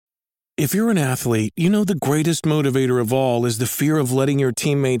If you're an athlete, you know the greatest motivator of all is the fear of letting your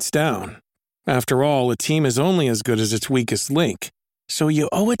teammates down. After all, a team is only as good as its weakest link. So you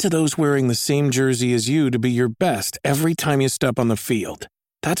owe it to those wearing the same jersey as you to be your best every time you step on the field.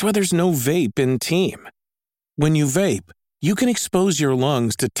 That's why there's no vape in team. When you vape, you can expose your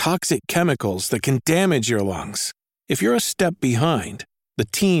lungs to toxic chemicals that can damage your lungs. If you're a step behind, the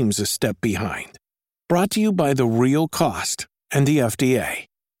team's a step behind. Brought to you by The Real Cost and the FDA.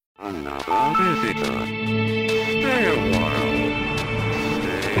 Another visitor. Stay a while.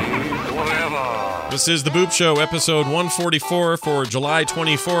 Stay forever. This is The Boop Show, episode 144 for July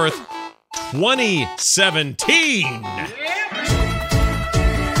 24th, 2017.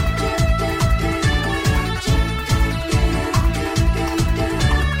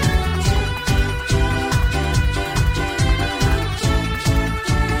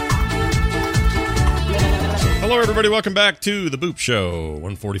 Hello, everybody. Welcome back to The Boop Show,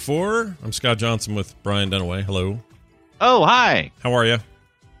 144. I'm Scott Johnson with Brian Dunaway. Hello. Oh, hi. How are you?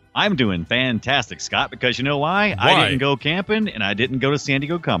 I'm doing fantastic, Scott, because you know why? I didn't go camping and I didn't go to San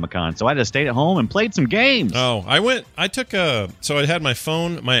Diego Comic-Con, so I just stayed at home and played some games. Oh, so I had my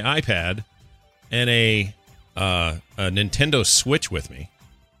phone, my iPad, and a Nintendo Switch with me.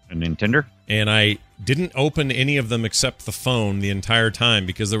 A Nintendo? And I didn't open any of them except the phone the entire time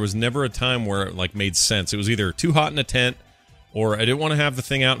because there was never a time where it made sense. It was either too hot in a tent or I didn't want to have the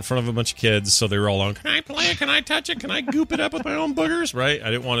thing out in front of a bunch of kids, so they were all on, can I play it? Can I touch it? Can I goop it up with my own boogers? Right? I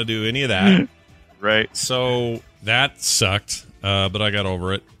didn't want to do any of that. Right. So that sucked, but I got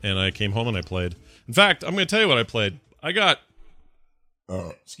over it, and I came home and I played. In fact, I'm going to tell you what I played. I got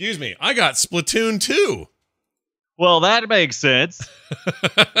Splatoon 2. Well, that makes sense.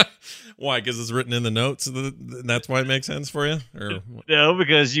 Why? Because it's written in the notes? That's why it makes sense for you? Or No,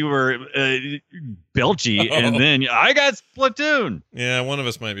 because you were belchy, and then I got Splatoon. Yeah, one of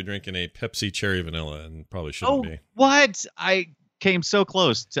us might be drinking a Pepsi Cherry Vanilla, and probably shouldn't be. What? I came so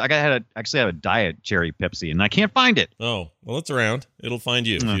close. I actually had a Diet Cherry Pepsi, and I can't find it. Oh, well, it's around. It'll find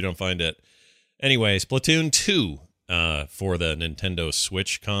you if you don't find it. Anyway, Splatoon 2 for the Nintendo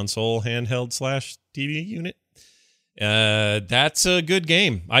Switch console handheld / TV unit. That's a good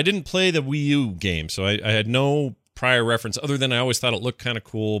game. I didn't play the Wii U game, so I had no prior reference other than I always thought it looked kind of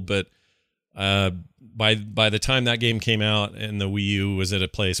cool, but by the time that game came out and the Wii U was at a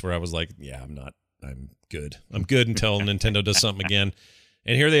place where I was like, yeah, I'm good. I'm good until Nintendo does something again.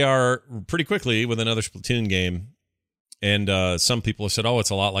 And here they are pretty quickly with another Splatoon game. And some people have said, oh,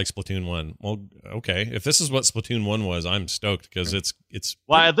 it's a lot like Splatoon 1. Well, okay. If this is what Splatoon 1 was, I'm stoked because it's.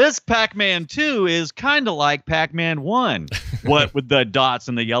 Why, this Pac-Man 2 is kind of like Pac-Man 1. What with the dots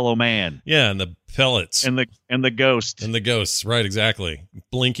and the yellow man. Yeah, and the pellets. And the ghost. And the ghosts, right, exactly.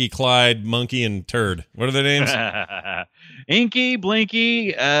 Blinky, Clyde, Monkey, and Turd. What are their names? Inky,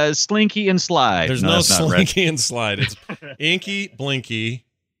 Blinky, Slinky, and Slide. There's no Slinky and Slide. It's Inky, Blinky,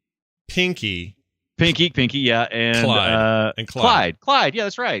 Pinky, yeah, and Clyde. Clyde, yeah,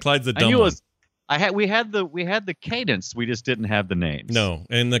 that's right. Clyde's the dumb one. We had the cadence, we just didn't have the names. No,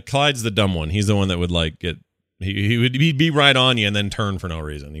 and the Clyde's the dumb one. He's the one that would get he'd be right on you and then turn for no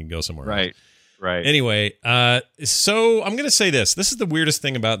reason. He'd go somewhere else. Right. Anyway, so I'm gonna say this. This is the weirdest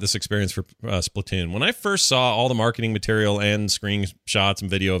thing about this experience for Splatoon. When I first saw all the marketing material and screenshots and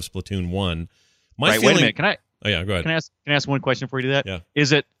video of Splatoon 1, my feeling. Wait a minute. Can I? Oh yeah, go ahead. Can I ask one question before you do that? Yeah.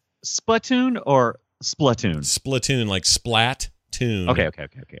 Is it Splatoon or Splatoon? Splatoon, like splat-toon. Okay,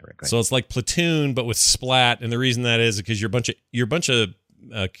 right. So it's like Platoon, but with splat, and the reason that is because you're a bunch of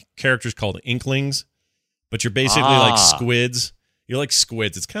characters called Inklings, but you're basically like squids. You're like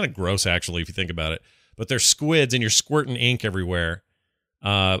squids. It's kind of gross, actually, if you think about it. But they're squids, and you're squirting ink everywhere,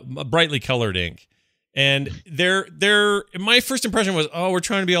 brightly colored ink. And my first impression was, oh, we're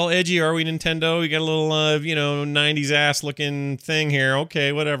trying to be all edgy. Are we, Nintendo? You got a little, 90s ass looking thing here.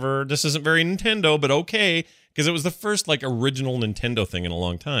 Okay, whatever. This isn't very Nintendo, but okay. Because it was the first, original Nintendo thing in a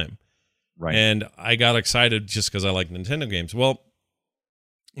long time. Right. And I got excited just because I like Nintendo games. Well,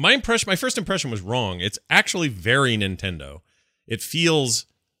 my first impression was wrong. It's actually very Nintendo. It feels...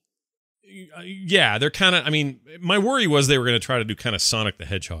 Yeah, they're kind of... my worry was they were going to try to do kind of Sonic the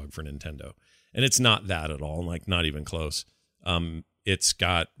Hedgehog for Nintendo. And it's not that at all, not even close. It's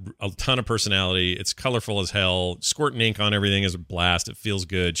got a ton of personality. It's colorful as hell. Squirting ink on everything is a blast. It feels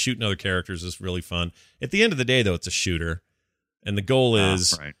good. Shooting other characters is really fun. At the end of the day, though, it's a shooter. And the goal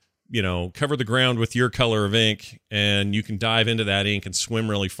is, cover the ground with your color of ink, and you can dive into that ink and swim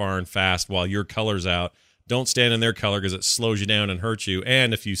really far and fast while your color's out. Don't stand in their color because it slows you down and hurts you.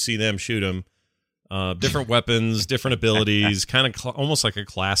 And if you see them, shoot them. Different weapons, different abilities, kind of almost like a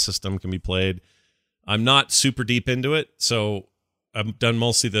class system can be played. I'm not super deep into it, so I've done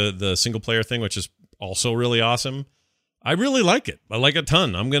mostly the single player thing, which is also really awesome. I really like it. I like it a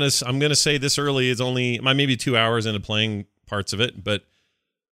ton. I'm gonna say this early is only maybe 2 hours into playing parts of it, but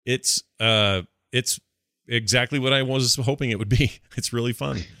it's exactly what I was hoping it would be. It's really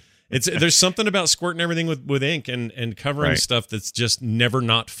fun. There's something about squirting everything with ink and covering stuff that's just never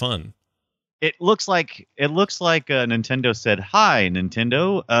not fun. It looks like Nintendo said, "Hi,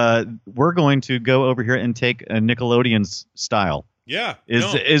 Nintendo. We're going to go over here and take a Nickelodeon's style." Yeah.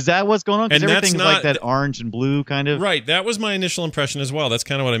 Is that what's going on? Because everything's not, like that orange and blue kind of. Right. That was my initial impression as well. That's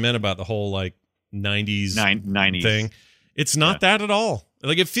kind of what I meant about the whole like 90s thing. It's not that at all.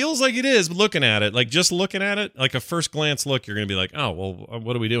 Like it feels like it is, but looking at it, like just looking at it, like a first glance look, you're going to be like, oh, well,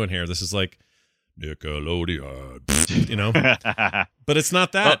 what are we doing here? This is like Nickelodeon, you know? But it's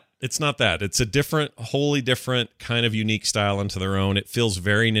not that. Well, it's not that. It's a wholly different kind of unique style unto their own. It feels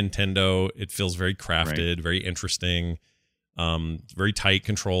very Nintendo. It feels very crafted, very interesting. Very tight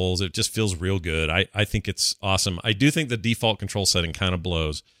controls. It just feels real good. I think it's awesome. I do think the default control setting kind of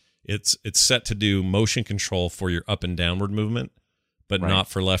blows. It's set to do motion control for your up and downward movement, but not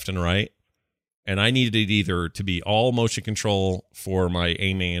for left and right. And I needed it either to be all motion control for my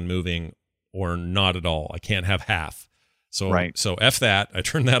aiming and moving or not at all. I can't have half. So F that. I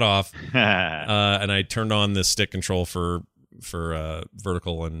turned that off. And I turned on the stick control for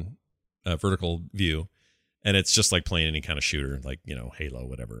vertical and vertical view. And it's just like playing any kind of shooter, like, you know, Halo,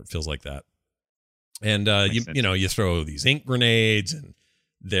 whatever. It feels like that. And you throw these ink grenades, and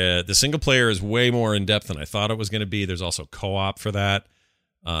the single player is way more in depth than I thought it was going to be. There's also co-op for that.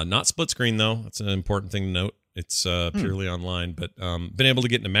 Not split screen though. That's an important thing to note. It's purely online, but been able to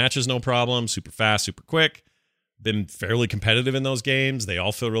get into matches no problem. Super fast, super quick. Been fairly competitive in those games. They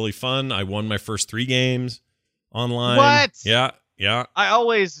all feel really fun. I won my first 3 games online. What? Yeah. Yeah. I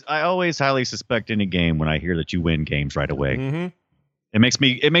always highly suspect any game when I hear that you win games right away. Mm-hmm. It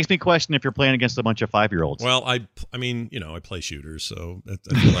makes me question if you're playing against a bunch of 5-year-olds. Well, I mean, you know, I play shooters, so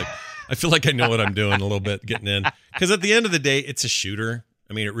I feel like I know what I'm doing a little bit getting in. Because at the end of the day, it's a shooter.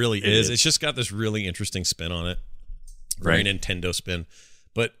 I mean, it really is. It's just got this really interesting spin on it. Very Nintendo spin.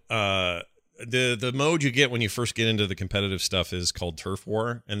 But the mode you get when you first get into the competitive stuff is called Turf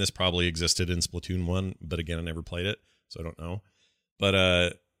War, and this probably existed in Splatoon 1, but again, I never played it, so I don't know.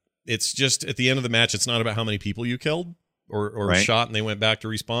 But it's just at the end of the match, it's not about how many people you killed or shot and they went back to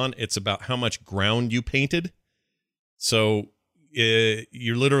respawn. It's about how much ground you painted. So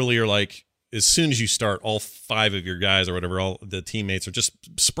you literally are like, as soon as you start, all 5 of your guys or whatever, all the teammates are just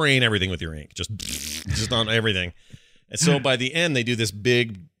spraying everything with your ink, just on everything. And so by the end, they do this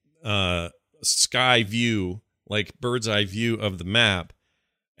big sky view, like bird's eye view of the map,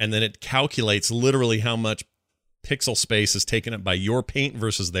 and then it calculates literally how much pixel space is taken up by your paint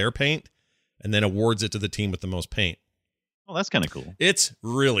versus their paint, and then awards it to the team with the most paint. Well, that's kind of cool. It's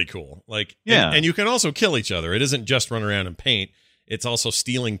really cool. Like, yeah. And you can also kill each other. It isn't just run around and paint. It's also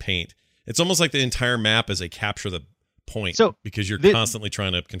stealing paint. It's almost like the entire map is a capture the point, because you're constantly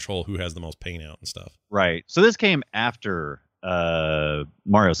trying to control who has the most paint out and stuff. Right. So this came after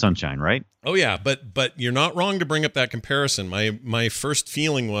Mario Sunshine, right? Oh yeah, but you're not wrong to bring up that comparison. My first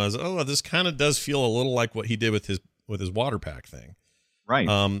feeling was, this kind of does feel a little like what he did with his water pack thing. Right.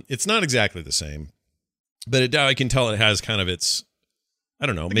 It's not exactly the same, but I can tell it has kind of its, I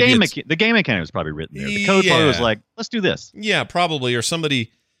don't know. The game mechanic was probably written there. The code part was like, let's do this. Yeah, probably. Or somebody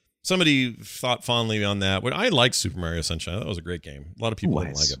thought fondly on that. I liked Super Mario Sunshine. That was a great game. A lot of people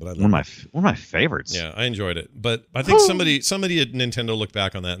didn't like it, but I liked it. One of my favorites. Yeah, I enjoyed it. But I think somebody at Nintendo looked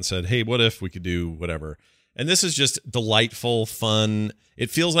back on that and said, hey, what if we could do whatever? And this is just delightful, fun.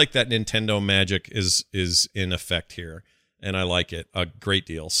 It feels like that Nintendo magic is in effect here, and I like it a great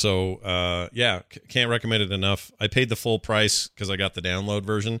deal. So, can't recommend it enough. I paid the full price because I got the download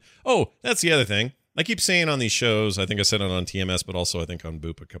version. Oh, that's the other thing. I keep saying on these shows, I think I said it on TMS, but also I think on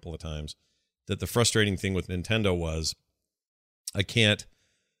Boop a couple of times, that the frustrating thing with Nintendo was I can't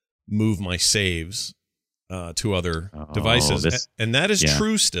move my saves to other devices. And that is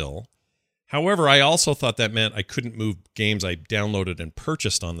true still. However, I also thought that meant I couldn't move games I downloaded and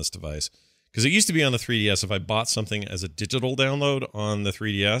purchased on this device. Because it used to be on the 3DS, if I bought something as a digital download on the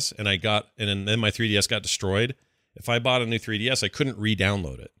 3DS and then my 3DS got destroyed, if I bought a new 3DS, I couldn't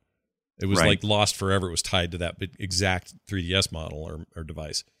re-download it. It was like lost forever. It was tied to that exact 3DS model or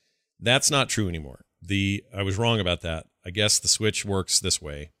device. That's not true anymore. I was wrong about that. I guess the Switch works this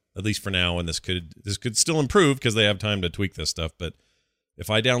way, at least for now, and this could still improve because they have time to tweak this stuff. But if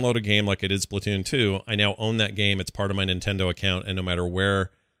I download a game like I did Splatoon 2, I now own that game. It's part of my Nintendo account, and no matter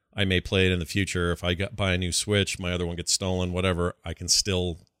where I may play it in the future, if I buy a new Switch, my other one gets stolen, whatever, I can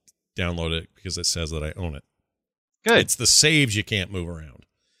still download it because it says that I own it. Good. It's the saves you can't move around.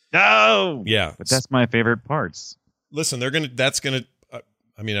 No. Yeah. But that's my favorite parts. Listen, I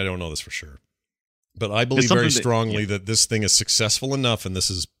don't know this for sure, but I believe something very that- strongly that this thing is successful enough, and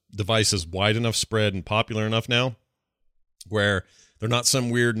device is wide enough spread and popular enough now where they're not some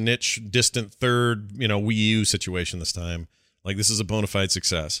weird niche, distant third, Wii U situation this time. Like, this is a bona fide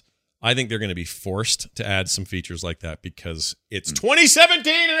success. I think they're going to be forced to add some features like that because it's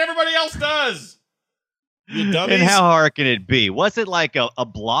 2017 and everybody else does. You dummies. And how hard can it be? Was it like a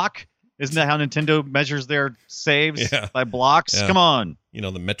block? Isn't that how Nintendo measures their saves? Yeah. By blocks? Yeah. Come on.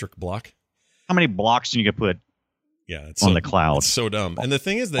 The metric block. How many blocks can you put Yeah, it's on the cloud? It's so dumb. And the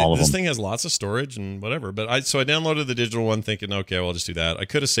thing is All that of this them. thing has lots of storage and whatever. But I downloaded the digital one thinking, okay, well, I'll just do that. I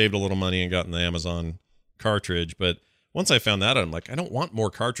could have saved a little money and gotten the Amazon cartridge, but once I found that out, I'm like, I don't want more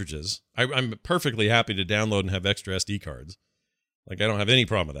cartridges. I'm perfectly happy to download and have extra SD cards. Like, I don't have any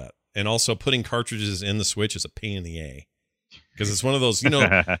problem with that. And also, putting cartridges in the Switch is a pain in the A. Because it's one of those, you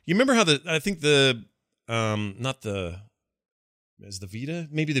remember how is the Vita?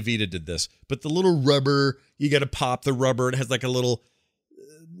 Maybe the Vita did this. But the little rubber, you got to pop the rubber. It has like a little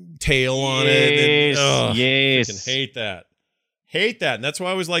tail on it. And, yes. I freaking hate that. And that's why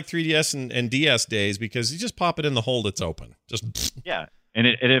I always like 3DS and DS days, because you just pop it in the hold, it's open. Just Yeah. And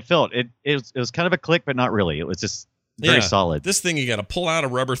it felt, it was kind of a click, but not really. It was just very solid. This thing, you got to pull out a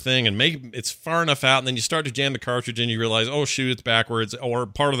rubber thing and make it's far enough out, and then you start to jam the cartridge and you realize, oh shoot, it's backwards, or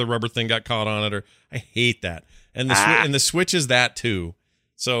part of the rubber thing got caught on it. Or I hate that. And the Switch is that too.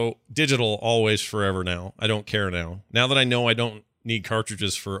 So digital always forever now. I don't care now. Now that I know I don't need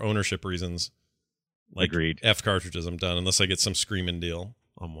cartridges for ownership reasons, like Agreed. F cartridges, I'm done unless I get some screaming deal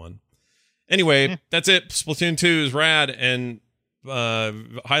on one. Anyway, that's it. Splatoon 2 is rad and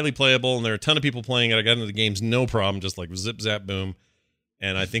highly playable, and there are a ton of people playing it. I got into the games no problem, just like zip zap boom,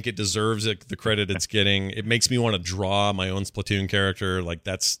 and I think it deserves the credit it's getting. It makes me want to draw my own Splatoon character. Like,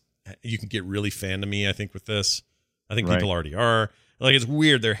 you can get really fan to me, I think, with this. I think people already are. Like, it's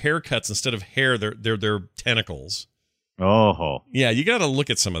weird. Their haircuts, instead of hair, they're tentacles. Oh, Yeah, you got to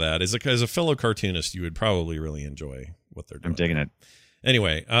look at some of that. As a fellow cartoonist, you would probably really enjoy what they're doing. I'm digging it.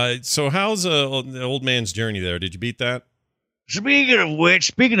 Anyway, so how's the old man's journey there? Did you beat that? Speaking of which,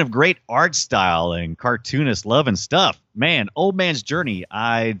 speaking of great art style and cartoonist love and stuff, man, Old Man's Journey,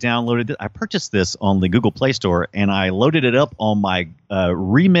 I purchased this on the Google Play Store, and I loaded it up on my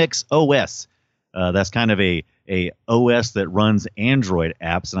Remix OS. That's kind of a OS that runs Android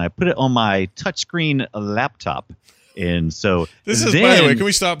apps, and I put it on my touchscreen laptop. And so this is, by the way, can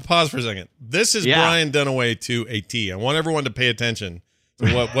we pause for a second? This is Brian Dunaway to a T. I want everyone to pay attention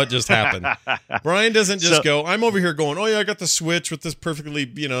to what just happened. Brian doesn't just go, I'm over here going, oh yeah, I got the Switch with this perfectly,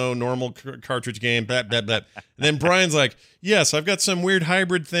 normal cartridge game, blah, blah, blah. And then Brian's like, yes, I've got some weird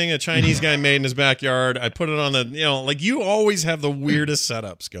hybrid thing a Chinese guy made in his backyard. I put it on the, like, you always have the weirdest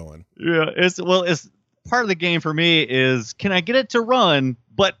setups going. Yeah, it's part of the game for me is, can I get it to run,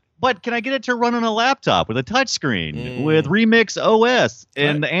 but can I get it to run on a laptop with a touchscreen with Remix OS?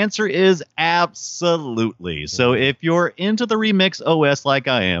 And the answer is absolutely. So if you're into the Remix OS like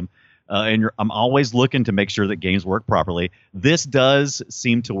I am, and I'm always looking to make sure that games work properly, this does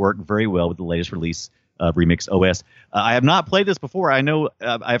seem to work very well with the latest release of Remix OS. I have not played this before. I know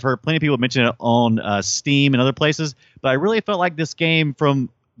I've heard plenty of people mention it on Steam and other places, but I really felt like this game, from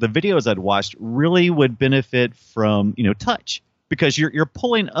the videos I'd watched, really would benefit from touch. Because you're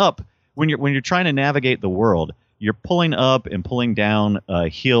pulling up when you're trying to navigate the world, you're pulling up and pulling down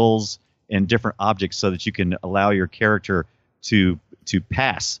hills and different objects so that you can allow your character to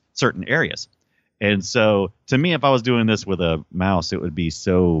pass certain areas. And so, to me, if I was doing this with a mouse, it would be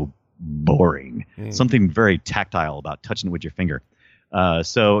so boring. Something very tactile about touching it with your finger.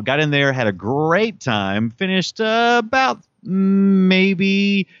 So got in there, had a great time, finished about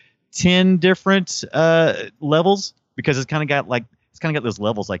maybe 10 different levels. Because it's kind of got those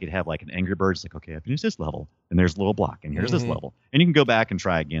levels like you'd have like an Angry Birds. Like, okay, I finished this level, and there's a little block, and here's this level, and you can go back and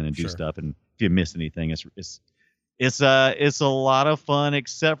try again and do stuff. And if you miss anything, it's a lot of fun,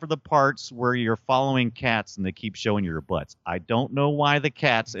 except for the parts where you're following cats and they keep showing you your butts. I don't know why the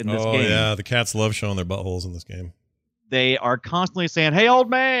cats in this game. Oh yeah, the cats love showing their buttholes in this game. They are constantly saying, "Hey, old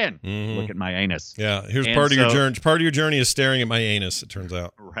man, look at my anus." Yeah, here's part of your journey. Part of your journey is staring at my anus. It turns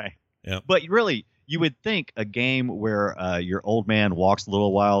out. Right. Yeah. But really, you would think a game where your old man walks a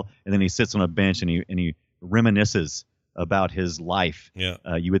little while and then he sits on a bench and he reminisces about his life. Yeah.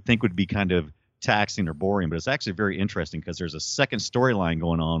 You would think would be kind of taxing or boring, but it's actually very interesting because there's a second storyline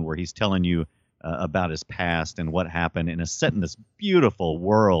going on where he's telling you about his past and what happened, and it's set in this beautiful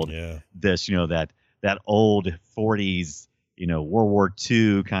world. Yeah. This that old 40s World War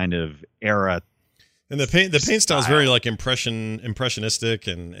II kind of era. And the paint style is very like impressionistic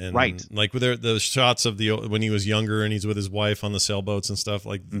and right. Like with the shots of when he was younger and he's with his wife on the sailboats and stuff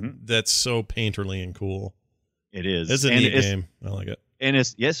like that's so painterly and cool. It is. It's a neat game. I like it. And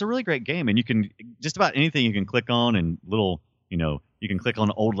it's a really great game, and you can just about anything you can click on, and little you can click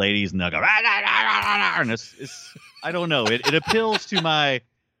on old ladies and they'll go rah, rah, rah, rah, and it's I don't know, it appeals to my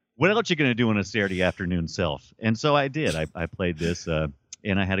what else you gonna do on a Saturday afternoon self, and so I did. I played this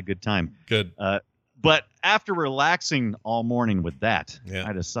and I had a good time. Good. But after relaxing all morning with that, Yeah.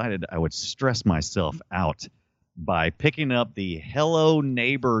 I decided I would stress myself out by picking up the Hello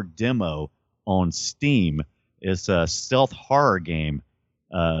Neighbor demo on Steam. It's a stealth horror game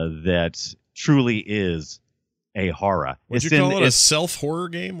that truly is a horror. Would you call it a self horror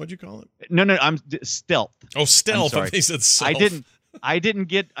game? What'd you call it? No, I'm stealth. Oh, stealth. I'm sorry. They said self. I didn't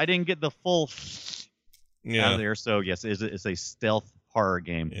get the full Yeah. out of there. So yes, it's a stealth horror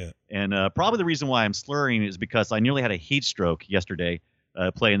game. Yeah. And probably the reason why I'm slurring is because I nearly had a heat stroke yesterday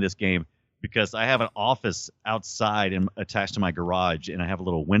playing this game, because I have an office outside and attached to my garage, and I have a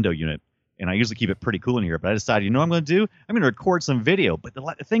little window unit, and I usually keep it pretty cool in here. But I decided, what I'm going to do? I'm going to record some video, but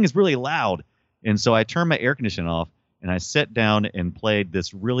the thing is really loud. And so I turned my air conditioning off, and I sat down and played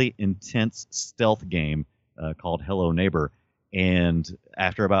this really intense stealth game called Hello Neighbor. And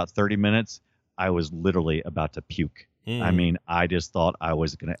after about 30 minutes, I was literally about to puke. I mean, I just thought I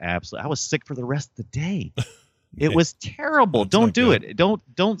was going to I was sick for the rest of the day. It was terrible. That's Don't not do good. it.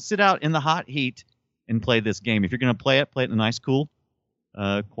 Don't sit out in the hot heat and play this game. If you're going to play it in a nice, cool,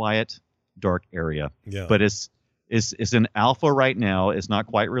 quiet, dark area. Yeah. But it's in alpha right now. It's not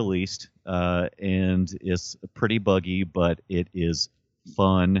quite released, and it's pretty buggy, but it is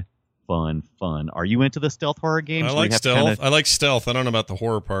fun. Are you into the stealth horror games? I like stealth. I like stealth. I don't know about the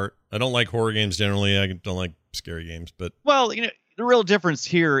horror part. I don't like horror games generally. I don't like scary games, but Well, the real difference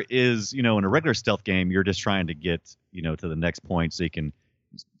here is, in a regular stealth game, you're just trying to get, to the next point so you can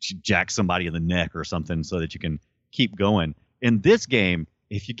jack somebody in the neck or something so that you can keep going. In this game,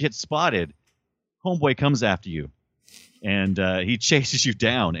 if you get spotted, homeboy comes after you, and he chases you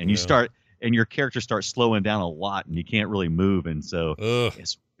down, and your character starts slowing down a lot, and you can't really move, and so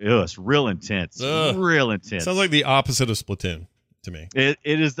it's real intense. Real intense. sounds like the opposite of Splatoon to me. It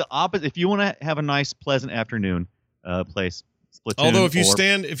is the opposite. If you want to have a nice, pleasant afternoon, play Splatoon. Although if you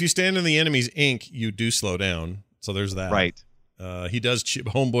stand in the enemy's ink, you do slow down. So there's that. Right.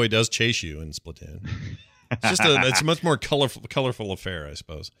 Homeboy does chase you in Splatoon. It's a much more colorful affair, I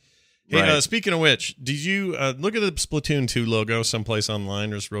suppose. Hey, Right. Speaking of which, did you look at the Splatoon 2 logo someplace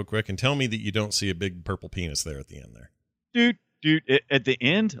online just real quick and tell me that you don't see a big purple penis there at the end there? Dude, at the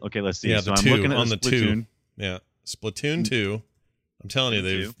end? Okay, let's see. Yeah, so the I'm 2 looking at on the 2. Splatoon. Yeah, Splatoon 2. I'm telling you,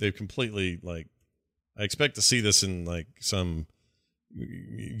 Splatoon 2. they've completely I expect to see this in some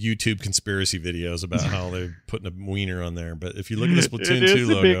YouTube conspiracy videos about how they're putting a wiener on there. But if you look at the Splatoon 2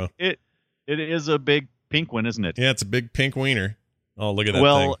 logo, it is a big pink one, isn't it? yeah, it's a big pink wiener. Oh, look at that thing.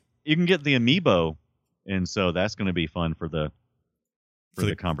 Well, you can get the amiibo, and so that's going to be fun for the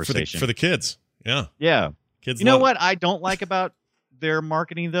conversation. for the kids. Yeah, yeah. kids. You know love what I don't like about their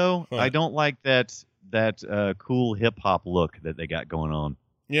marketing, though? What? I don't like that cool hip hop look that they got going on.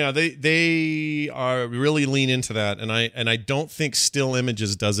 Yeah, they are really lean into that, and I don't think still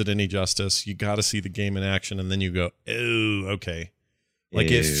images does it any justice. You got to see the game in action, and then you go, oh, okay. And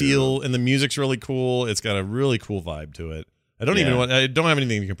the music's really cool. It's got a really cool vibe to it. I don't have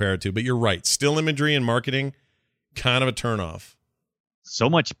anything to compare it to, but you're right. Still imagery and marketing, kind of a turnoff. So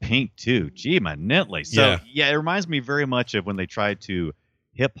much pink too. Gee, manitly. So yeah, it reminds me very much of when they tried to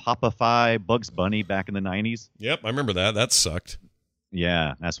hip hopify Bugs Bunny back in the 90s. Yep, I remember that. That sucked.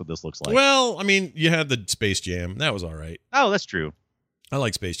 Yeah, that's what this looks like. Well, I mean, you had the Space Jam. That was all right. Oh, that's true. I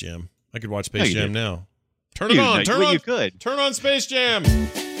like Space Jam. I could watch Space you Jam do. now. Turn it on. Turn on. You could. Turn on Space Jam.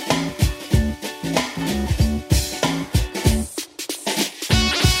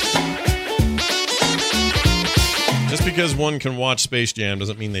 Just because one can watch Space Jam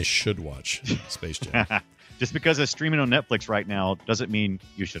doesn't mean they should watch Space Jam. Just because it's streaming on Netflix right now doesn't mean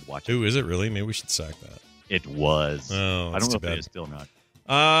you should watch it. Ooh, is it really? Maybe we should sack that. It was. Oh, I that's don't know too if bad. it is still not.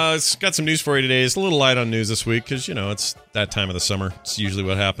 It's got some news for you today. It's a little light on news this week because, it's that time of the summer. It's usually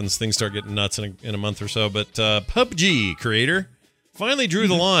what happens. Things start getting nuts in a month or so. But PUBG creator finally drew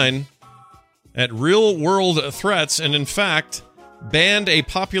the line at real-world threats and, in fact, banned a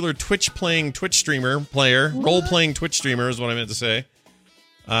popular role-playing Twitch streamer is what I meant to say.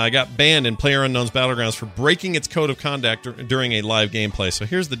 Got banned in PlayerUnknown's Battlegrounds for breaking its code of conduct during a live gameplay. So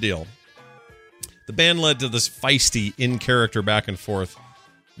here's the deal. The ban led to this feisty in-character back and forth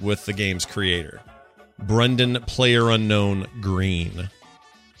with the game's creator, Brendan PlayerUnknown Green,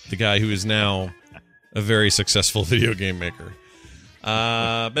 the guy who is now a very successful video game maker.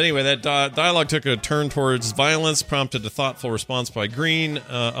 But anyway, that dialogue took a turn towards violence, prompted a thoughtful response by Green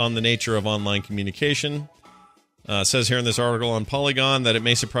on the nature of online communication. Says here in this article on Polygon that it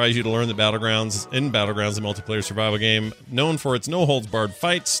may surprise you to learn that Battlegrounds, a multiplayer survival game known for its no-holds-barred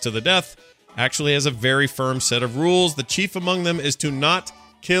fights to the death, actually has a very firm set of rules. The chief among them is to not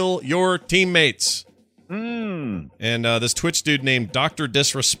kill your teammates. And this Twitch dude named Dr.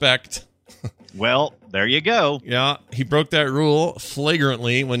 Disrespect... Well, there you go. Yeah, he broke that rule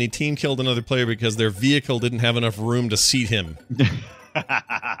flagrantly when he team killed another player because their vehicle didn't have enough room to seat him.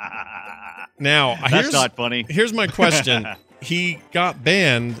 Now, that's not funny. Here's my question. He got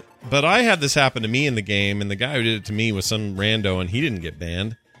banned, but I had this happen to me in the game, and the guy who did it to me was some rando, and he didn't get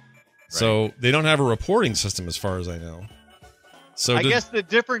banned. Right. So they don't have a reporting system as far as I know. So I guess the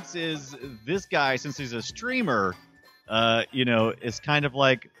difference is this guy, since he's a streamer, is kind of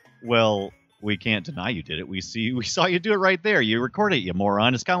like, well, we can't deny you did it. We saw you do it right there. You recorded it, you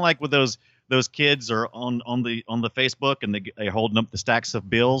moron. It's kind of like with those kids are on the Facebook and they're holding up the stacks of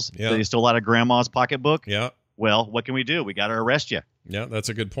bills. Yeah. They stole out of grandma's pocketbook. Yeah. Well, what can we do? We got to arrest you. Yeah, that's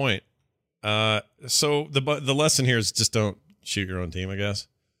a good point. So the lesson here is just don't shoot your own team, I guess.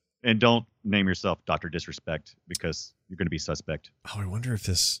 And don't name yourself Dr. Disrespect because you're going to be suspect. Oh, I wonder if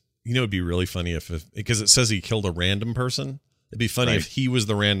this, it'd be really funny if because it says he killed a random person. It'd be funny if he was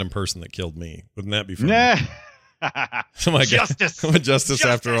the random person that killed me. Wouldn't that be funny? Oh my Justice. God. Justice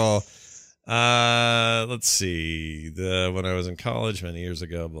after all. Let's see. When I was in college many years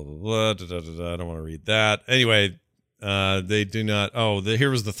ago, blah, blah, blah, I don't want to read that. Anyway, they do not.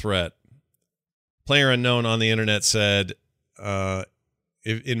 Here was the threat. Player unknown on the internet said,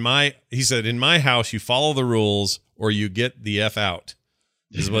 in my house, you follow the rules or you get the F out,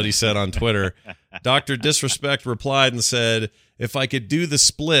 is what he said on Twitter. Dr. Disrespect replied and said, if I could do the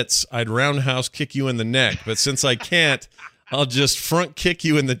splits, I'd roundhouse kick you in the neck. But since I can't, I'll just front kick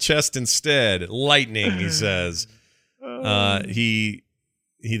you in the chest instead. Lightning, he says. He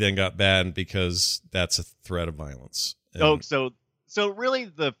then got banned because that's a threat of violence. And so really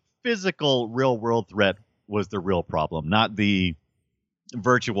the physical real world threat was the real problem, not the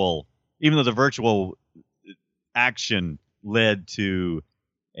virtual, even though the virtual action led to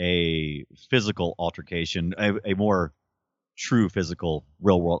a physical altercation, a more true physical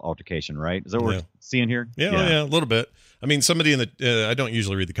real world altercation, right? Is that what we're seeing here? Yeah, a little bit. I mean, somebody in the I don't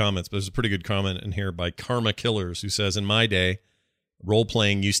usually read the comments, but there's a pretty good comment in here by Karma Killers who says, in my day, role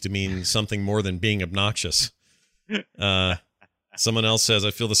playing used to mean something more than being obnoxious. Someone else says,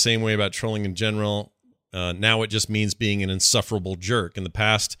 I feel the same way about trolling in general. Now it just means being an insufferable jerk. In the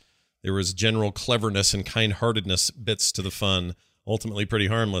past, there was general cleverness and kind-heartedness bits to the fun, ultimately pretty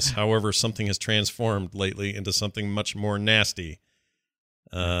harmless. However, something has transformed lately into something much more nasty.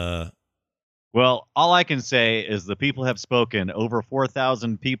 Well, all I can say is the people have spoken. Over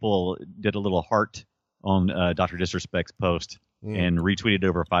 4,000 people did a little heart on Dr. Disrespect's post and retweeted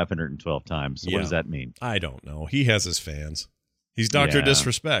over 512 times. So what does that mean? I don't know. He has his fans. He's Dr.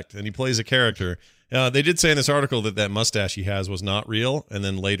 Disrespect, and he plays a character. They did say in this article that mustache he has was not real, and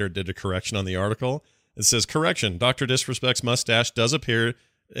then later did a correction on the article. It says, correction, Dr. Disrespect's mustache does appear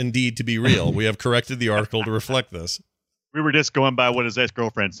indeed to be real. We have corrected the article to reflect this. We were just going by what his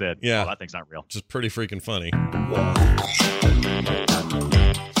ex-girlfriend said. Yeah. Oh, that thing's not real. Which is pretty freaking funny.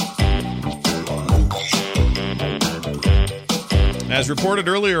 As reported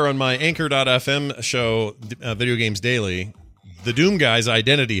earlier on my Anchor.fm show, Video Games Daily, the Doom Guy's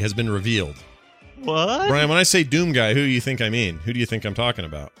identity has been revealed. What? Brian, when I say Doom Guy, who do you think I mean? Who do you think I'm talking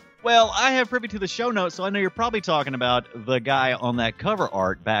about? Well, I have privy to the show notes, so I know you're probably talking about the guy on that cover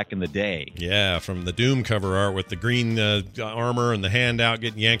art back in the day. Yeah, from the Doom cover art with the green armor and the hand out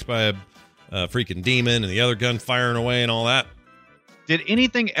getting yanked by a freaking demon and the other gun firing away and all that. Did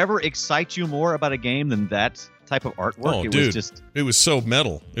anything ever excite you more about a game than that type of artwork? Oh, dude, it was so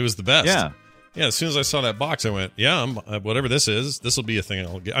metal. It was the best. Yeah, as soon as I saw that box, I went, whatever this is, this will be a thing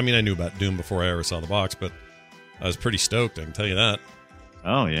I'll get. I mean, I knew about Doom before I ever saw the box, but I was pretty stoked, I can tell you that.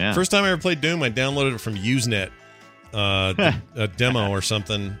 Oh, yeah. First time I ever played Doom, I downloaded it from Usenet, a demo or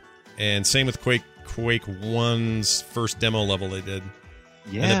something, and same with Quake 1's first demo level they did.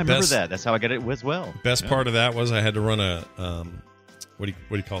 Yeah, I remember that. That's how I got it as well. Best part of that was I had to run a, what do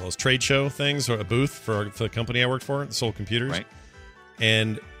you call those, trade show things, or a booth for the company I worked for, sold computers. Right.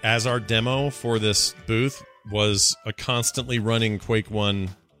 And as our demo for this booth was a constantly running Quake 1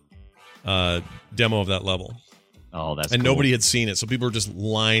 demo of that level. Oh, that's and cool. Nobody had seen it, so people were just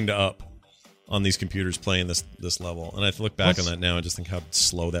lined up on these computers playing this level. And I look back on that now and just think how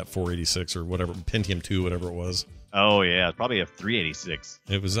slow that 486 or whatever, Pentium 2, whatever it was. Oh, yeah. Probably a 386.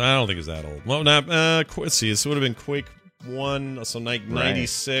 It was, I don't think it was that old. Well, not, let's see. This would have been Quake 1, so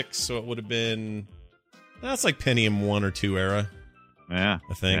 96. So it would have been, that's like Pentium 1 or 2 era. Yeah.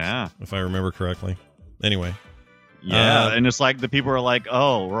 I think. Yeah. If I remember correctly. Anyway. Yeah, and it's like the people are like,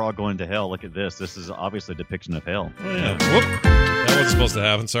 "Oh, we're all going to hell. Look at this. This is obviously a depiction of hell." Oh, yeah. Whoop. That wasn't supposed to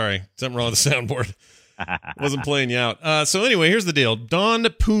happen. Sorry. Something wrong with the soundboard. Wasn't playing you out. So anyway, here's the deal. Don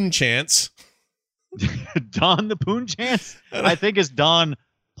Poonchance. Don the Poonchance? I think it's Don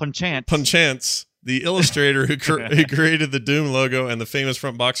Punchance. Punchance, the illustrator who created the Doom logo and the famous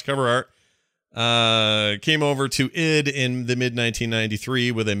front box cover art, came over to id in the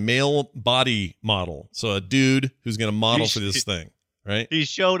mid-1993 with a male body model. So a dude who's going to model for this thing, right? He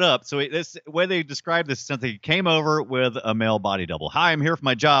showed up. So this way they describe this, something he came over with a male body double. Hi, I'm here for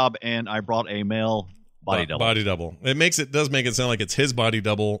my job, and I brought a male body double. Body double. It does make it sound like it's his body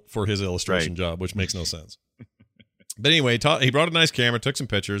double for his illustration job, which makes no sense. But anyway, he brought a nice camera, took some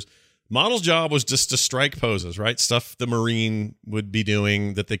pictures. Model's job was just to strike poses, right? Stuff the Marine would be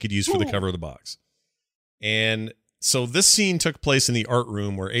doing that they could use for the cover of the box. And so this scene took place in the art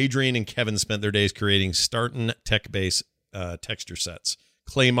room where Adrian and Kevin spent their days creating Starton tech-based texture sets,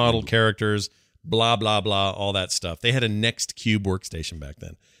 clay model characters, blah, blah, blah, all that stuff. They had a Next Cube workstation back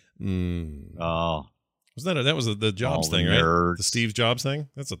then. Oh. Was that was the Jobs thing, right? The Steve Jobs thing?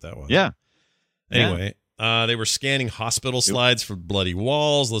 That's what that was. Yeah. Anyway. They were scanning hospital slides for bloody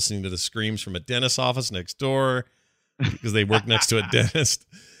walls, listening to the screams from a dentist's office next door because they work next to a dentist.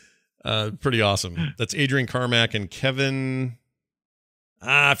 Pretty awesome. That's Adrian Carmack and Kevin.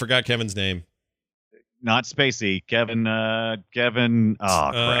 I forgot Kevin's name. Not Spacey. Kevin. Kevin. Oh,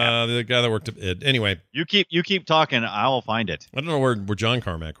 crap. The guy that worked at id. Anyway. You keep talking. I will find it. I don't know where John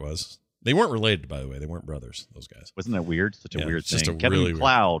Carmack was. They weren't related, by the way. They weren't brothers, those guys. Wasn't that weird? Such a weird thing. Just a Kevin really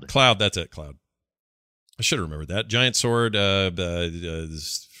Cloud. Cloud, that's it. Cloud. I should have remembered that. Giant sword,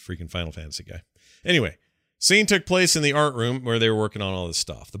 this freaking Final Fantasy guy. Anyway, scene took place in the art room where they were working on all this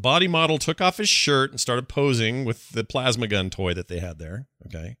stuff. The body model took off his shirt and started posing with the plasma gun toy that they had there.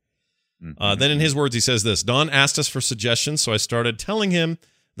 Okay. Then in his words, he says this: Don asked us for suggestions, so I started telling him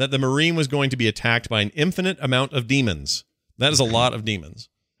that the Marine was going to be attacked by an infinite amount of demons. That is a lot of demons.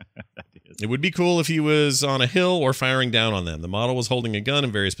 It would be cool if he was on a hill or firing down on them. The model was holding a gun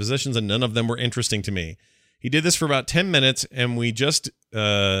in various positions, and none of them were interesting to me. He did this for about 10 minutes, and we just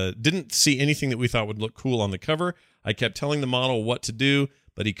didn't see anything that we thought would look cool on the cover. I kept telling the model what to do,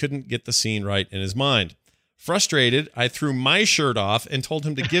 but he couldn't get the scene right in his mind. Frustrated, I threw my shirt off and told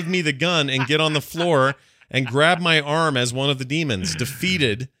him to give me the gun and get on the floor and grab my arm as one of the demons.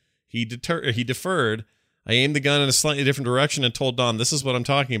 Defeated, he deferred. I aimed the gun in a slightly different direction and told Don, this is what I'm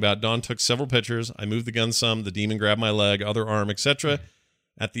talking about. Don took several pictures. I moved the gun some. The demon grabbed my leg, other arm, etc.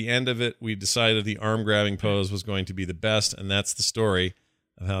 At the end of it, we decided the arm-grabbing pose was going to be the best, and that's the story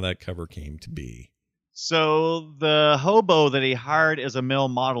of how that cover came to be. So the hobo that he hired as a male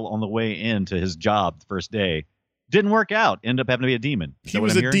model on the way into his job the first day didn't work out. Ended up having to be a demon. He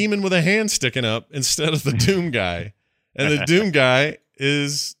was a demon with a hand sticking up instead of the Doom guy. And the Doom guy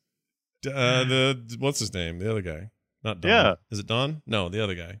is... what's his name? The other guy. Not Don. Yeah. Is it Don? No, the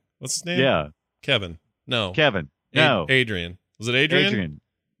other guy. What's his name? Yeah. Kevin. No. Kevin. No. Adrian. Was it Adrian? Adrian.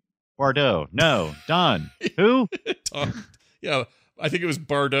 Bardot. No. Don. Who? Don. Yeah, I think it was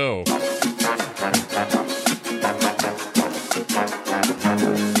Bardot. All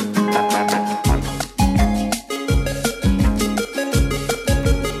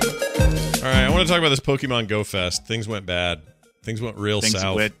right, I want to talk about this Pokemon Go Fest. Things went bad. Things went real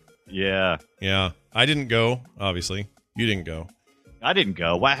south. Yeah. Yeah. I didn't go, obviously. You didn't go. I didn't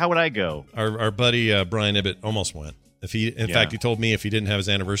go. Why? How would I go? Our buddy Brian Ibbett almost went. In fact, he told me if he didn't have his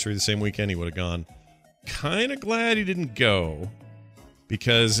anniversary the same weekend, he would have gone. Kind of glad he didn't go,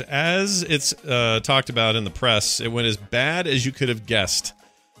 because as it's talked about in the press, it went as bad as you could have guessed.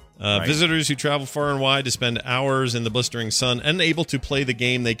 Right. Visitors who travel far and wide to spend hours in the blistering sun, unable to play the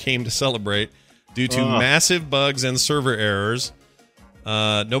game they came to celebrate due to massive bugs and server errors.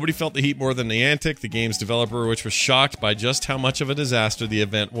 Nobody felt the heat more than Niantic, the game's developer, which was shocked by just how much of a disaster the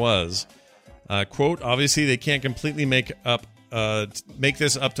event was. Quote, obviously they can't completely make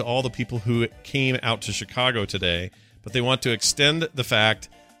this up to all the people who came out to Chicago today, but they want to extend the fact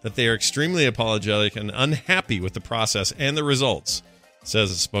that they are extremely apologetic and unhappy with the process and the results,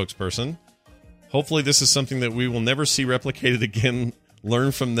 says a spokesperson. Hopefully this is something that we will never see replicated again.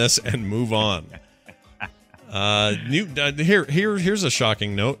 Learn from this and move on. Here's a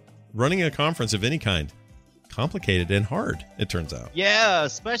shocking note. Running a conference of any kind complicated and hard, it turns out. Yeah,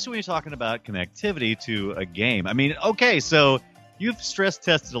 especially when you're talking about connectivity to a game. I mean, okay, so you've stress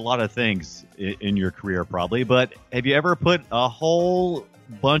tested a lot of things in your career probably, but have you ever put a whole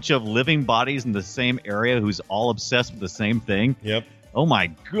bunch of living bodies in the same area who's all obsessed with the same thing? Yep. Oh my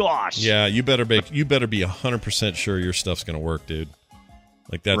gosh. Yeah, you better be 100% sure your stuff's going to work, dude.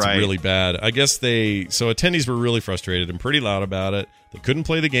 Like, that's Right. really bad. I guess so attendees were really frustrated and pretty loud about it. They couldn't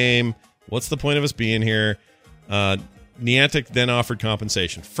play the game. What's the point of us being here? Niantic then offered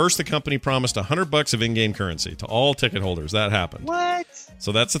compensation. First, the company promised $100 of in-game currency to all ticket holders. That happened. What?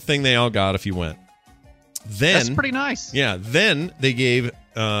 So that's the thing they all got if you went. Then, That's pretty nice. Yeah, then they gave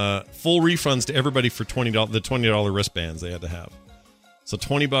full refunds to everybody for the $20 wristbands they had to have. So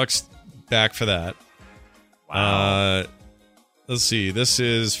 $20 back for that. Wow. Let's see. This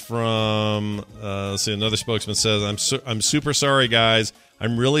is from another spokesman says, I'm super sorry, guys.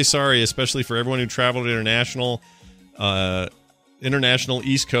 I'm really sorry, especially for everyone who traveled international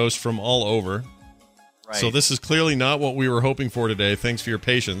East Coast from all over. Right. So this is clearly not what we were hoping for today. Thanks for your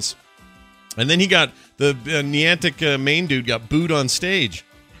patience. And then he got the Niantic main dude got booed on stage.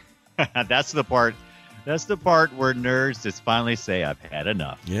 That's the part. That's the part where nerds just finally say, "I've had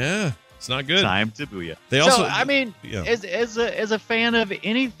enough. Yeah, it's not good. Time to boo you." They also, so, I mean, yeah. as a fan of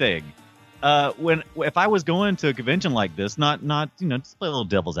anything, if I was going to a convention like this, not just play a little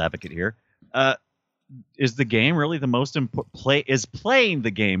devil's advocate here, is the game really the most important? Is playing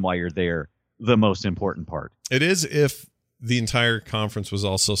the game while you're there the most important part? It is if the entire conference was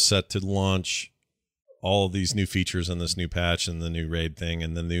also set to launch all of these new features and this new patch and the new raid thing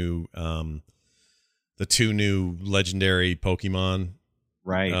and the new the 2 new legendary Pokemon.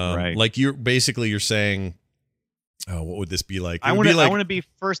 Right, right. Like you're saying, oh, what would this be like? I want to be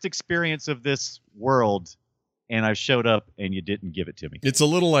first experience of this world, and I showed up and you didn't give it to me. It's a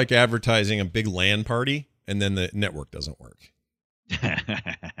little like advertising a big LAN party and then the network doesn't work.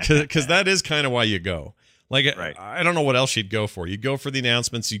 Because that is kind of why you go. Like, right. I don't know what else you'd go for. You'd go for the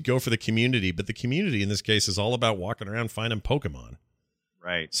announcements. You'd go for the community. But the community in this case is all about walking around finding Pokemon.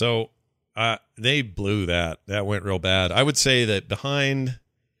 Right. So they blew that. That went real bad. I would say that behind,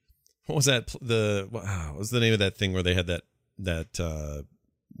 what was that? What was the name of that thing where they had that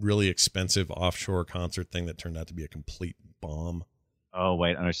really expensive offshore concert thing that turned out to be a complete bomb? Oh,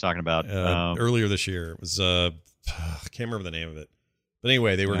 wait. I was talking about earlier this year. It was I can't remember the name of it. But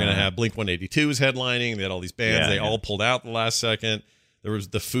anyway, they were going to have Blink 182's headlining. They had all these bands. They all pulled out the last second.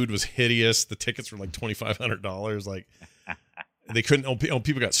 The food was hideous. The tickets were like $2,500. Like they couldn't.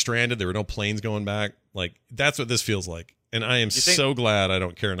 People got stranded. There were no planes going back. Like that's what this feels like. And I am so glad I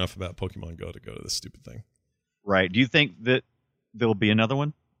don't care enough about Pokemon Go to go to this stupid thing. Right. Do you think that there will be another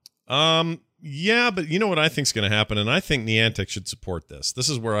one? Yeah, but you know what I think is going to happen, and I think Niantic should support this. This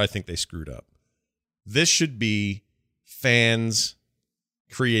is where I think they screwed up. This should be fans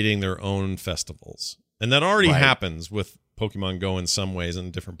creating their own festivals. And that already happens with Pokemon Go in some ways in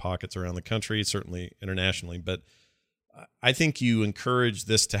different pockets around the country, certainly internationally. But I think you encourage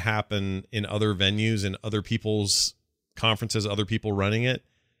this to happen in other venues, in other people's conferences, other people running it.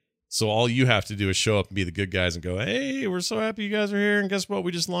 So all you have to do is show up and be the good guys and go, hey, we're so happy you guys are here. And guess what?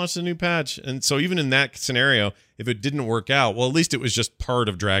 We just launched a new patch. And so even in that scenario, if it didn't work out, well, at least it was just part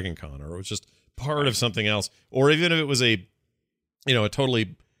of Dragon Con, or it was just part of something else. Or even if it was a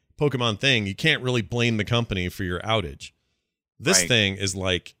totally Pokemon thing, you can't really blame the company for your outage. This thing is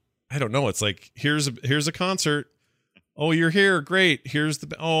like, I don't know. It's like, here's a concert. Oh, you're here. Great.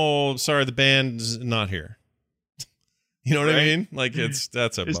 Sorry, the band's not here. You know what I mean? Like it's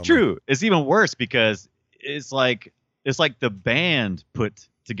bummer. True. It's even worse because it's like the band put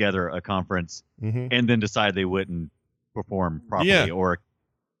together a conference and then decide they wouldn't perform properly or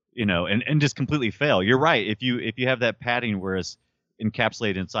and just completely fail. You're right. If you have that padding where it's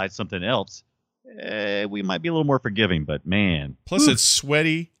encapsulated inside something else, we might be a little more forgiving, but man. Plus it's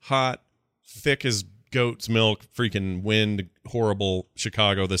sweaty, hot, thick as goat's milk, freaking wind, horrible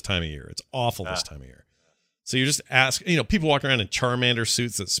Chicago this time of year. It's awful this time of year. So you just ask, people walk around in Charmander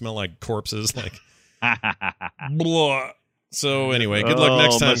suits that smell like corpses, like blah. So anyway, good luck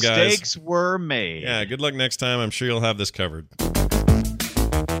next time, guys. Mistakes were made. Yeah, good luck next time. I'm sure you'll have this covered.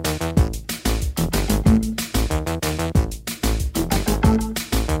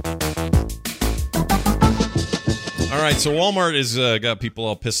 All right, so Walmart has got people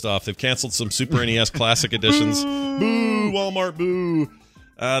all pissed off. They've canceled some Super NES Classic Editions. Boo, Walmart, boo.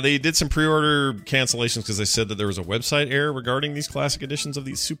 They did some pre-order cancellations because they said that there was a website error regarding these classic editions of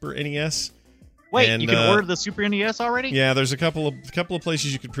these Super NES. Wait, you can order the Super NES already? Yeah, there's a couple of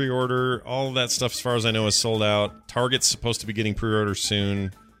places you could pre-order. All of that stuff, as far as I know, is sold out. Target's supposed to be getting pre-order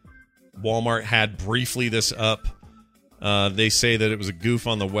soon. Walmart had briefly this up. They say that it was a goof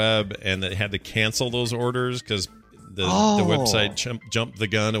on the web and that they had to cancel those orders because the website jumped the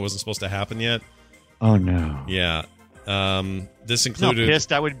gun. It wasn't supposed to happen yet. Oh, no. Yeah. This You know included... how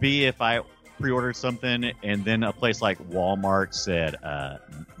pissed I would be if I pre-ordered something and then a place like Walmart said,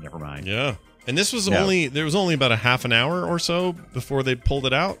 never mind. Yeah. And this was No. there was only about a half an hour or so before they pulled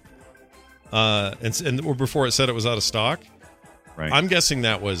it out. Or before it said it was out of stock. Right. I'm guessing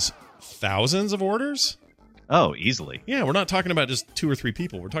that was thousands of orders. Oh, easily. Yeah, we're not talking about just 2 or 3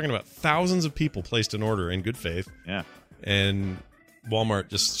 people. We're talking about thousands of people placed an order in good faith. Yeah. And Walmart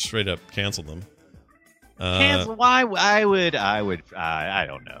just straight up canceled them. Cancel? Why? I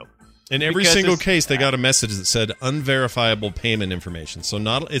don't know. In every Because single it's- case, they got a message that said unverifiable payment information. So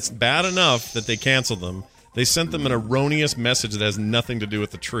it's bad enough that they canceled them. They sent them an erroneous message that has nothing to do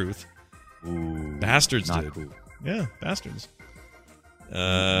with the truth. Ooh, Bastards not did. cool. Yeah, bastards.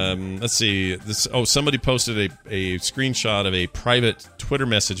 Let's see. Somebody posted a screenshot of a private Twitter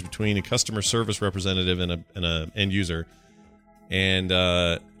message between a customer service representative and a end user, and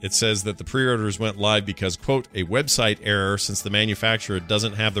it says that the pre-orders went live because, quote, a website error since the manufacturer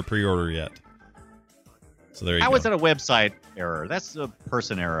doesn't have the pre-order yet. So there you How go. is that a website error? That's a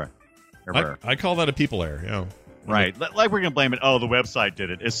person error. I call that a people error. Yeah. Right. Like we're gonna blame it. Oh, the website did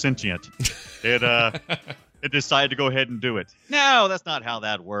it. It's sentient. It decided to go ahead and do it. No, that's not how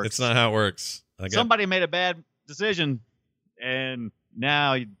that works. It's not how it works. Somebody made a bad decision, and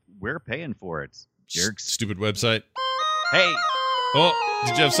now we're paying for it. Jerks. Stupid website. Hey. Oh,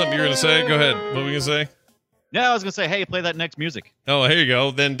 did you have something you were going to say? Go ahead. What were we going to say? No, I was gonna say, hey, play that next music. Oh, here you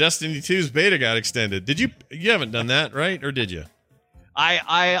go. Then Destiny 2's beta got extended. Did you? You haven't done that, right? Or did you?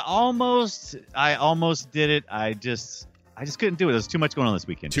 I almost did it. I just couldn't do it. There's too much going on this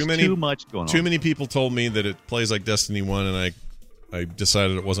weekend. Too much going on. Too many people told me that it plays like Destiny 1, and I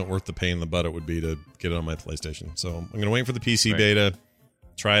decided it wasn't worth the pain in the butt it would be to get it on my PlayStation. So I'm going to wait for the PC beta,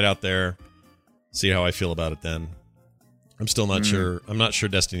 try it out there, see how I feel about it then. I'm still not sure. I'm not sure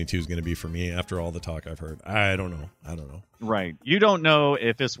Destiny 2 is going to be for me after all the talk I've heard. I don't know. Right. You don't know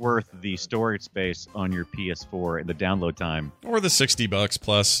if it's worth the storage space on your PS4 and the download time. Or the $60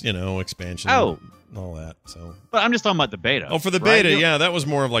 plus, expansion. Oh. And all that. So. But I'm just talking about the beta. Oh, for the beta, yeah, that was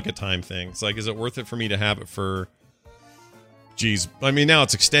more of like a time thing. It's like, is it worth it for me to have it for... Geez, I mean, now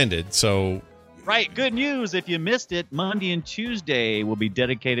it's extended, so... Right. Good news. If you missed it, Monday and Tuesday will be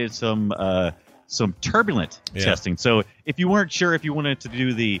dedicated some turbulent testing. So if you weren't sure if you wanted to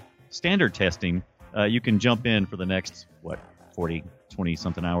do the standard testing, you can jump in for the next 20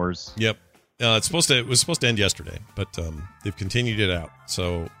 something hours. Yep. It was supposed to end yesterday, but they've continued it out.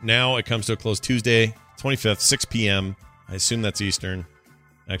 So now it comes to a close Tuesday, 25th, 6 p.m. I assume that's Eastern.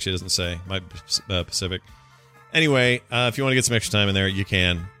 Actually, it doesn't say. Might be Pacific. Anyway, if you want to get some extra time in there, you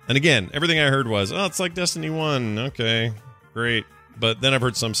can. And again, everything I heard was, it's like Destiny 1. Okay, great. But then I've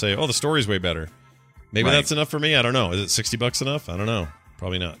heard some say, the story's way better. Maybe that's enough for me. I don't know. Is it $60 enough? I don't know.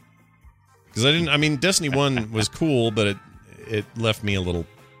 Probably not. Because Destiny 1 was cool, but it left me a little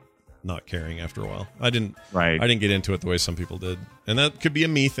not caring after a while. I didn't get into it the way some people did. And that could be a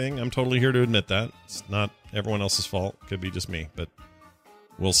me thing. I'm totally here to admit that. It's not everyone else's fault. Could be just me, but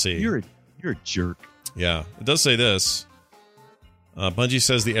we'll see. You're a jerk. Yeah. It does say this. Bungie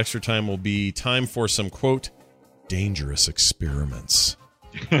says the extra time will be time for some, quote, dangerous experiments.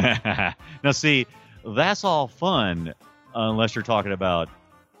 Now, see, that's all fun unless you're talking about,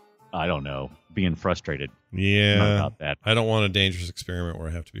 I don't know, being frustrated. Yeah. Not about that. I don't want a dangerous experiment where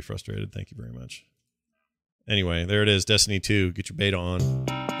I have to be frustrated. Thank you very much. Anyway, there it is. Destiny 2. Get your beta on.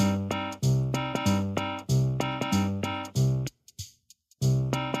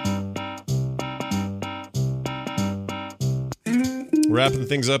 Wrapping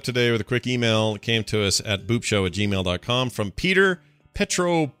things up today with a quick email that came to us at boopshow@gmail.com from Peter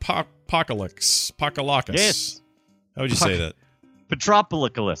Petropokalakis. Yes. How would you say that?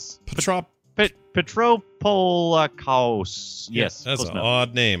 Petropolis. Petropolakos. Yes. That's close an enough.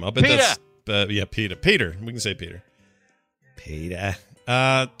 odd name. I'll bet that's... Peter. Peter. We can say Peter. Peter.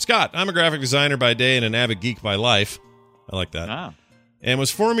 Scott, I'm a graphic designer by day and an avid geek by life. I like that. Ah. And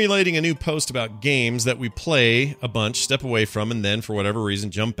was formulating a new post about games that we play a bunch, step away from, and then, for whatever reason,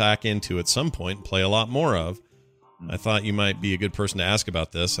 jump back into at some point and play a lot more of. I thought you might be a good person to ask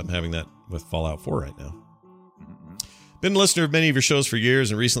about this. I'm having that with Fallout 4 right now. Been a listener of many of your shows for years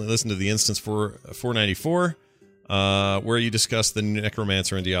and recently listened to the instance for 494, where you discussed the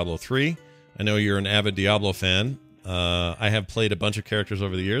Necromancer in Diablo 3. I know you're an avid Diablo fan. I have played a bunch of characters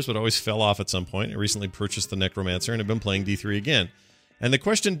over the years, but always fell off at some point. I recently purchased the Necromancer and have been playing D3 again. And the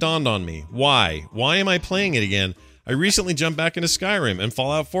question dawned on me, why? Why am I playing it again? I recently jumped back into Skyrim and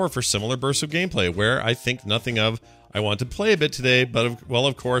Fallout 4 for similar bursts of gameplay, where I think nothing of, I want to play a bit today, but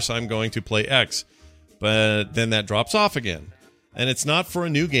of course I'm going to play X. But then that drops off again. And it's not for a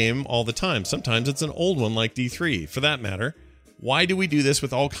new game all the time. Sometimes it's an old one like D3. For that matter, why do we do this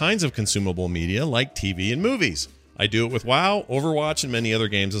with all kinds of consumable media like TV and movies? I do it with WoW, Overwatch, and many other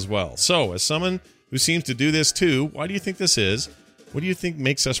games as well. So, as someone who seems to do this too, why do you think this is? What do you think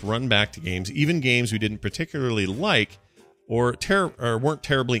makes us run back to games, even games we didn't particularly like or weren't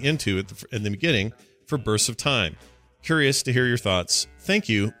terribly into in the beginning, for bursts of time? Curious to hear your thoughts. Thank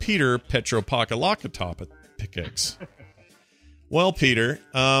you, Peter Petropakalakatopikix. Well, Peter,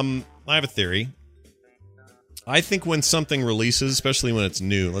 I have a theory. I think when something releases, especially when it's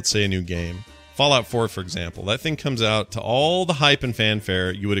new, let's say a new game, Fallout 4, for example, that thing comes out to all the hype and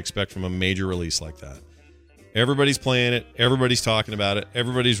fanfare you would expect from a major release like that. Everybody's playing it. Everybody's talking about it.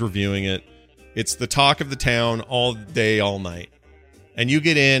 Everybody's reviewing it. It's the talk of the town all day, all night. And you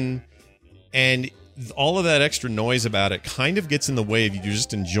get in, and all of that extra noise about it kind of gets in the way of you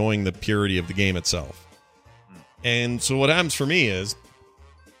just enjoying the purity of the game itself. And so what happens for me is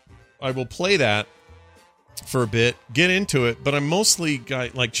I will play that for a bit, get into it, but I'm mostly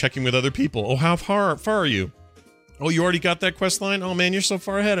like checking with other people. Oh, how far are you? Oh, you already got that quest line? Oh, man, you're so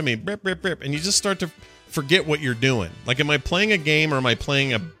far ahead of me. Brip, brip, brip. And you just start to forget what you're doing. Like, am I playing a game or am I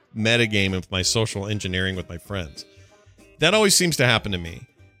playing a meta game with my social engineering with my friends? That always seems to happen to me.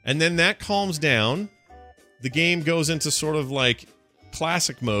 And then that calms down. The game goes into sort of like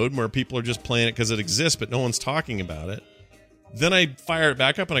classic mode where people are just playing it because it exists, but no one's talking about it. Then I fire it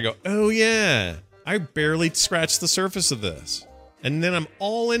back up and I go, oh yeah, I barely scratched the surface of this. And then I'm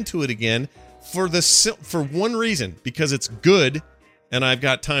all into it again for one reason, because it's good and I've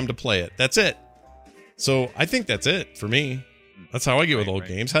got time to play it. That's it. So I think that's it for me. That's how I get with old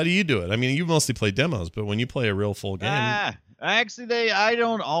games. How do you do it? I mean, you mostly play demos, but when you play a real full game... Actually, I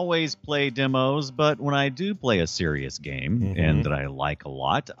don't always play demos, but when I do play a serious game and that I like a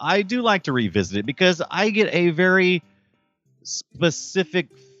lot, I do like to revisit it because I get a very specific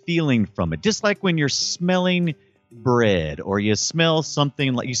feeling from it. Just like when you're smelling bread or you smell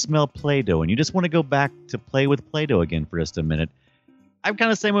something like you smell Play-Doh and you just want to go back to play with Play-Doh again for just a minute. I'm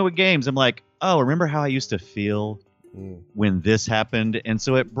kind of the same way with games. I'm like, oh, remember how I used to feel when this happened? And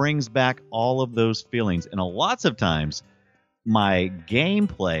so it brings back all of those feelings. And lots of times my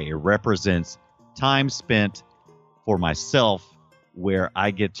gameplay represents time spent for myself where I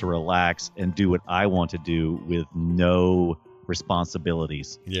get to relax and do what I want to do with no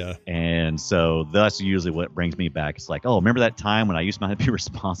responsibilities. Yeah. And so that's usually what brings me back. It's like, oh, remember that time when I used to not be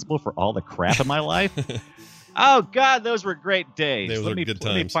responsible for all the crap in my life? Oh God, those were great days. Let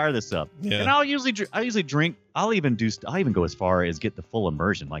me fire this up. Yeah. And I'll usually drink. I'll even go as far as get the full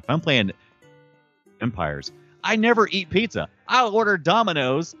immersion. Like if I'm playing Empires, I never eat pizza. I'll order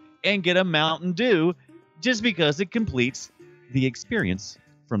Domino's and get a Mountain Dew just because it completes the experience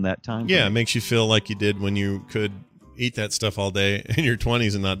from that time. Yeah, it makes you feel like you did when you could eat that stuff all day in your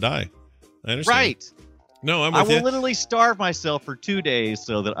 20s and not die. I understand. Right. No, I'm with you. I will literally starve myself for 2 days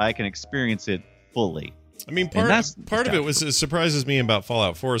so that I can experience it fully. I mean, part of it surprises me about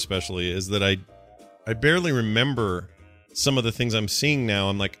Fallout 4 especially is that I barely remember some of the things I'm seeing now.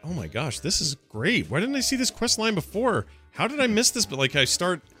 I'm like, oh my gosh, this is great. Why didn't I see this quest line before? How did I miss this? But like I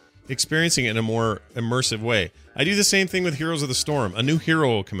start experiencing it in a more immersive way. I do the same thing with Heroes of the Storm. A new hero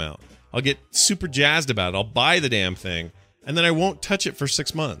will come out. I'll get super jazzed about it. I'll buy the damn thing, and then I won't touch it for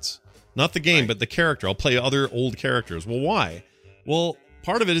 6 months. Not the game, but the character. I'll play other old characters. Well, why? Well,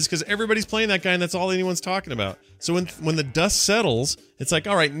 part of it is because everybody's playing that guy, and that's all anyone's talking about. So when the dust settles, it's like,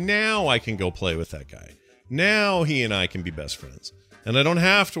 all right, now I can go play with that guy. Now he and I can be best friends. And I don't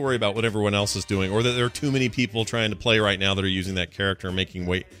have to worry about what everyone else is doing, or that there are too many people trying to play right now that are using that character and making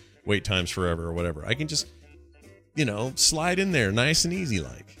wait times forever or whatever. I can just, slide in there nice and easy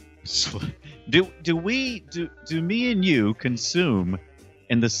like. Do me and you consume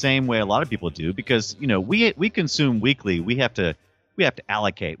in the same way a lot of people do? Because we consume weekly. We have to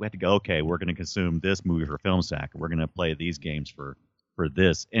allocate. We have to go, okay, we're going to consume this movie for Film Sack. We're going to play these games for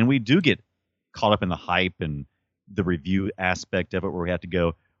this, and we do get caught up in the hype and the review aspect of it, where we have to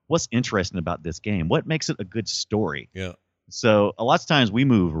go, what's interesting about this game? What makes it a good story? Yeah. So a lot of times we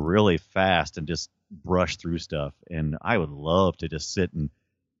move really fast and just brush through stuff, and I would love to just sit and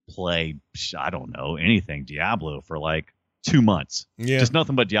play, I don't know, anything Diablo for like 2 months. Yeah. Just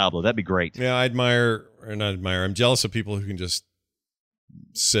nothing but Diablo. That'd be great. Yeah, I'm jealous of people who can just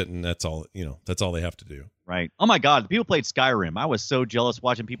sit and that's all they have to do. Right. Oh my God, the people played Skyrim. I was so jealous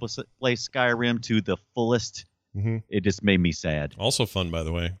watching people play Skyrim to the fullest. Mm-hmm. It just made me sad. Also fun, by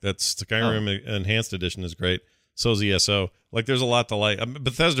the way. That's Skyrim Enhanced Edition is great. So's ESO. Like, there's a lot to like.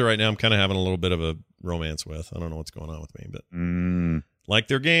 Bethesda right now, I'm kind of having a little bit of a romance with. I don't know what's going on with me, but like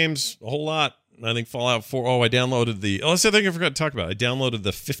their games a whole lot. I think Fallout 4. Oh, I downloaded that's the thing I forgot to talk about. I downloaded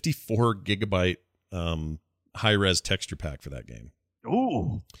the 54 gigabyte high res texture pack for that game.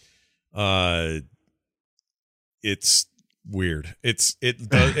 Ooh. It's weird.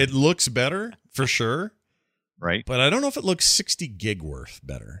 It looks better for sure, right? But I don't know if it looks 60 gig worth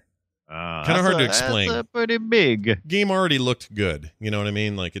better. Kind of hard to explain. That's pretty big. Game already looked good. You know what I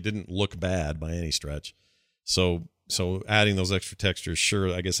mean? Like, it didn't look bad by any stretch. So adding those extra textures,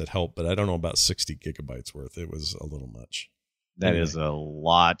 sure, I guess it helped, but I don't know about 60 gigabytes worth. It was a little much. That is a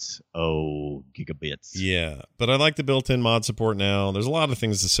lot of gigabits. Yeah, but I like the built-in mod support now. There's a lot of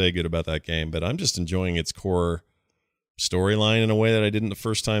things to say good about that game, but I'm just enjoying its core storyline in a way that I didn't the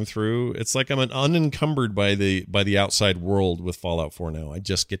first time through. It's like I'm unencumbered by the outside world with Fallout 4 now. I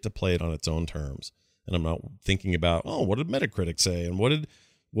just get to play it on its own terms, and I'm not thinking about, oh, what did Metacritic say, and what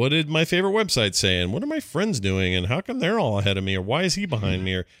did my favorite website say, and what are my friends doing, and how come they're all ahead of me, or why is he behind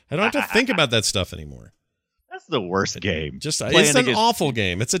me, or I don't have to think about that stuff anymore. That's the worst game. It's an awful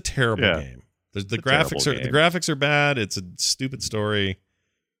game. It's a terrible game. The graphics are bad. It's a stupid story.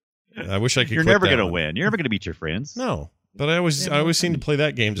 I wish I could. You're never going to win. You're never going to beat your friends. No, but I always seem to play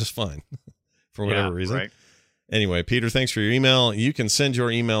that game just fine for whatever reason. Right. Anyway, Peter, thanks for your email. You can send your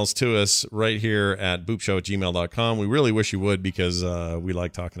emails to us right here at boopshow@gmail.com. We really wish you would, because we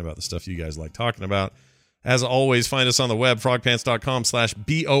like talking about the stuff you guys like talking about. As always, find us on the web,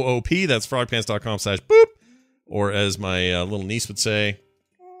 frogpants.com/BOOP. That's frogpants.com/boop. Or as my little niece would say,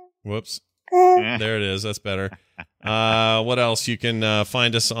 whoops. There it is. That's better. What else? You can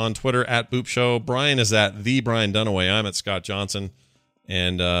find us on Twitter at Boop Show. Brian is at the Brian Dunaway. I'm at Scott Johnson.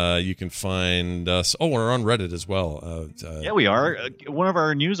 And you can find us. Oh, we're on Reddit as well. Yeah, we are. One of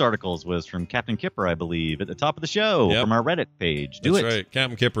our news articles was from Captain Kipper, I believe, at the top of the show from our Reddit page. That's right.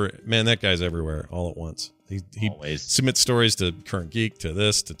 Captain Kipper. Man, that guy's everywhere all at once. He always submits stories to Current Geek, to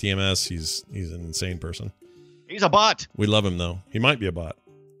this, to TMS. He's an insane person. He's a bot. We love him, though. He might be a bot.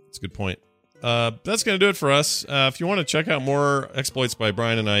 That's a good point. That's going to do it for us. If you want to check out more exploits by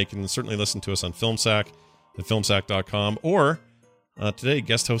Brian and I, you can certainly listen to us on FilmSack at filmsack.com, or today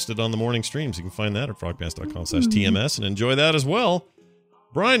guest hosted on the morning streams. You can find that at frogpants.com/TMS and enjoy that as well.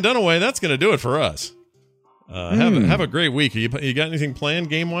 Brian Dunaway, that's going to do it for us. Have a great week. You got anything planned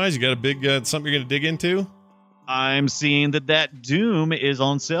game-wise? You got a big something you're going to dig into? I'm seeing that Doom is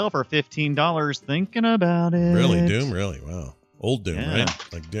on sale for $15. Thinking about it. Really? Doom? Really? Wow. Old Doom, right?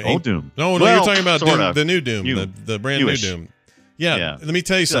 Like old Doom. No, you're talking about Doom, the new Doom, the brand Newish. new Doom. Yeah. Let me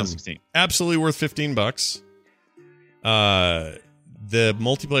tell you something. Absolutely worth $15. The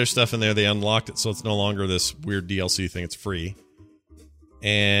multiplayer stuff in there, they unlocked it, so it's no longer this weird DLC thing. It's free.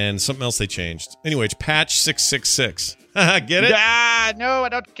 And something else they changed. Anyway, it's patch 666. Get it? No,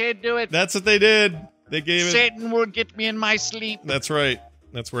 I can't do it. That's what they did. They gave it. Satan will get me in my sleep. That's right.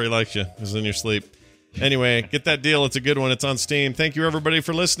 That's where he likes you, is in your sleep. Anyway, get that deal. It's a good one. It's on Steam. Thank you, everybody,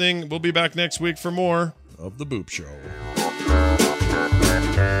 for listening. We'll be back next week for more of The Boop Show.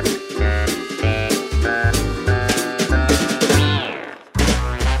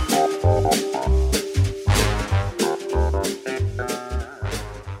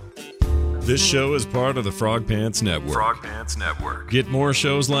 This show is part of the Frog Pants Network. Frog Pants Network. Get more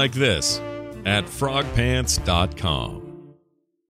shows like this at frogpants.com.